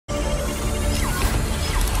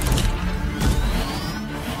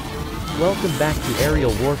Welcome back to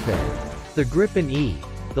Aerial Warfare. The Gripen E,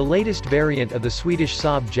 the latest variant of the Swedish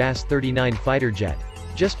Saab JAS-39 fighter jet,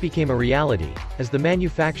 just became a reality, as the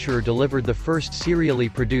manufacturer delivered the first serially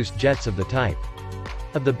produced jets of the type.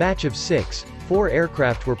 Of the batch of 6, 4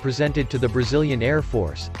 aircraft were presented to the Brazilian Air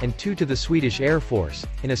Force, and 2 to the Swedish Air Force,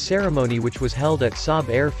 in a ceremony which was held at Saab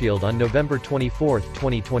Airfield on November 24,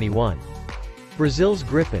 2021. Brazil's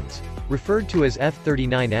Gripens, referred to as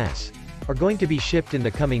F-39s, are going to be shipped in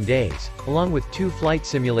the coming days, along with 2 flight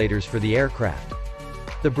simulators for the aircraft.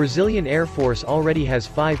 The Brazilian Air Force already has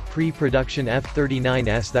 5 pre-production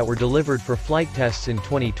F-39s that were delivered for flight tests in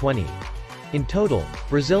 2020. In total,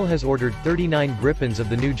 Brazil has ordered 39 Gripens of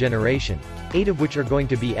the new generation, 8 of which are going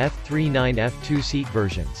to be F-39 F2-seat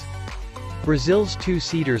versions. Brazil's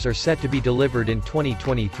 2-seaters are set to be delivered in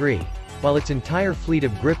 2023, while its entire fleet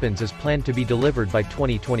of Gripens is planned to be delivered by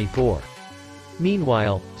 2024.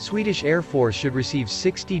 Meanwhile, Swedish Air Force should receive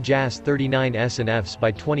 60 JAS-39s and Fs by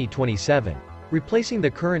 2027, replacing the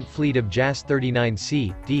current fleet of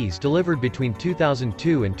JAS-39C/Ds delivered between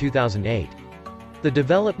 2002 and 2008. The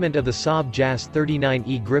development of the Saab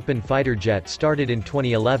JAS-39E Gripen fighter jet started in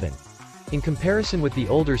 2011. In comparison with the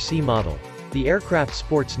older C model, the aircraft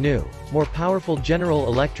sports new, more powerful General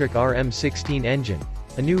Electric RM16 engine,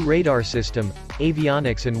 a new radar system,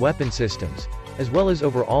 avionics and weapon systems, as well as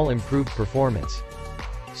overall improved performance.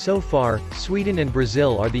 So far, Sweden and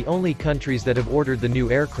Brazil are the only countries that have ordered the new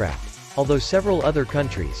aircraft, although several other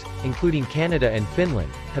countries, including Canada and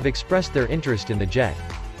Finland, have expressed their interest in the jet.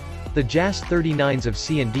 The JAS-39s of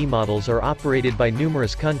C and D models are operated by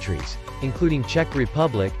numerous countries, including Czech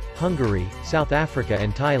Republic, Hungary, South Africa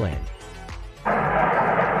and Thailand.